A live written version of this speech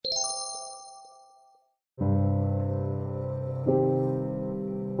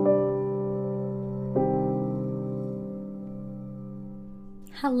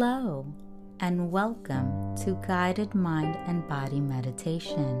Hello, and welcome to Guided Mind and Body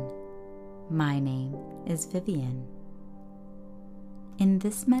Meditation. My name is Vivian. In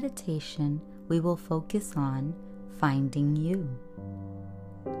this meditation, we will focus on finding you.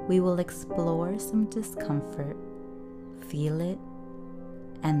 We will explore some discomfort, feel it,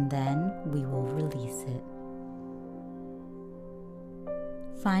 and then we will release it.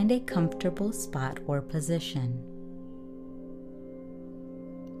 Find a comfortable spot or position.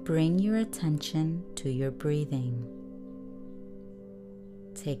 Bring your attention to your breathing.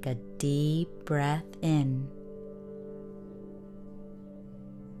 Take a deep breath in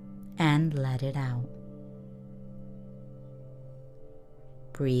and let it out.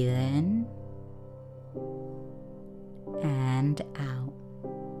 Breathe in and out.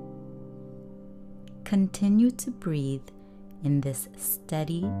 Continue to breathe in this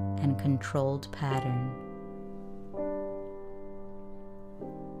steady and controlled pattern.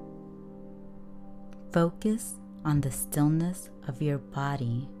 Focus on the stillness of your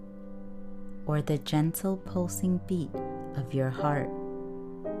body or the gentle pulsing beat of your heart.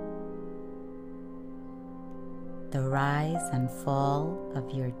 The rise and fall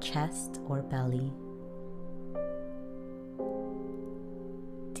of your chest or belly.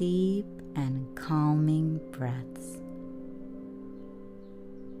 Deep and calming breaths.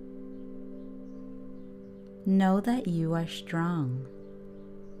 Know that you are strong.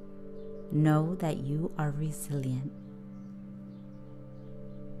 Know that you are resilient.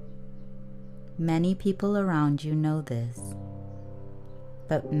 Many people around you know this,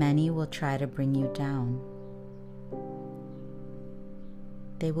 but many will try to bring you down.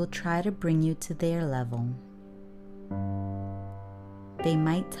 They will try to bring you to their level. They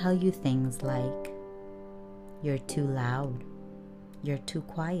might tell you things like, "You're too loud," "You're too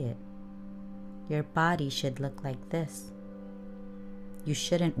quiet," "Your body should look like this," "You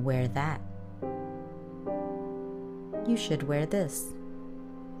shouldn't wear that," "You should wear this,"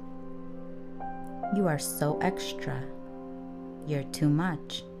 "You are so extra," "You're too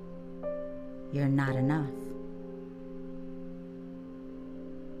much," "You're not enough."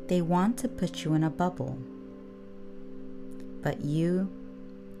 They want to put you in a bubble, but you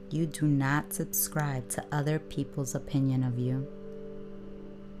do not subscribe to other people's opinion of you.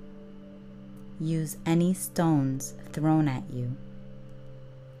 Use any stones thrown at you.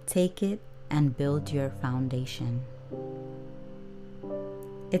 Take it and build your foundation.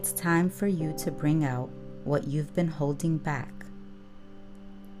 It's time for you to bring out what you've been holding back,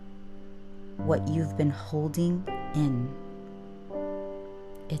 what you've been holding in.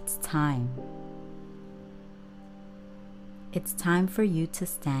 It's time. It's time for you to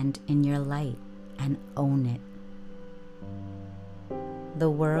stand in your light and own it. The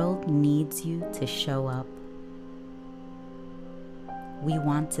world needs you to show up. We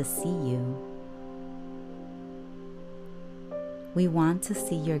want to see you. We want to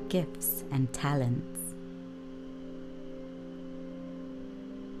see your gifts and talents.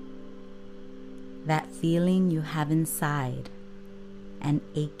 That feeling you have inside, an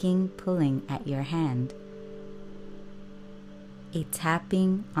aching pulling at your hand, a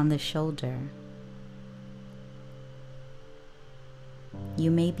tapping on the shoulder.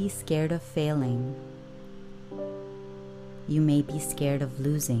 You may be scared of failing. You may be scared of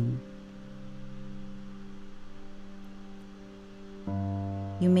losing.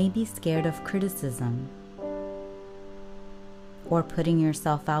 You may be scared of criticism or putting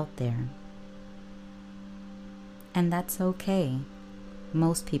yourself out there. And that's okay.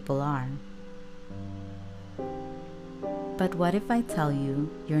 Most people are. But what if I tell you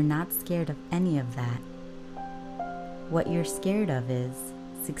you're not scared of any of that? What you're scared of is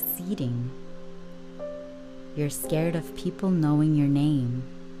succeeding. You're scared of people knowing your name.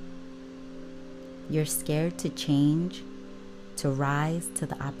 You're scared to change, to rise to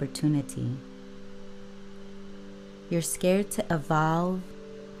the opportunity. You're scared to evolve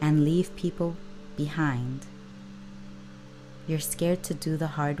and leave people behind. You're scared to do the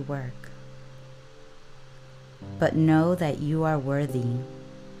hard work. But know that you are worthy.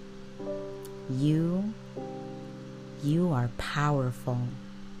 You are powerful.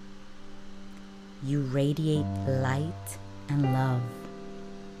 You radiate light and love.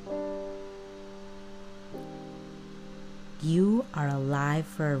 You are alive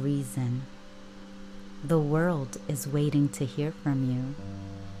for a reason. The world is waiting to hear from you.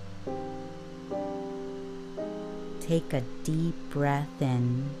 Take a deep breath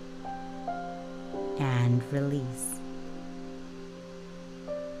in and release.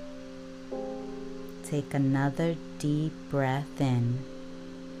 take another deep breath in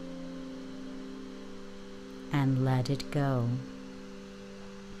and let it go.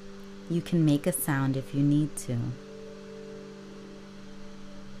 You can make a sound if you need to.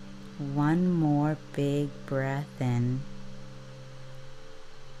 One more big breath in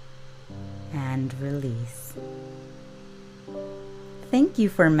and release. Thank you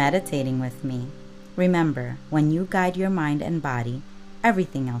for meditating with me. Remember, when you guide your mind and body,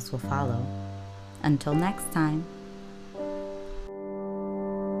 everything else will follow. Until next time.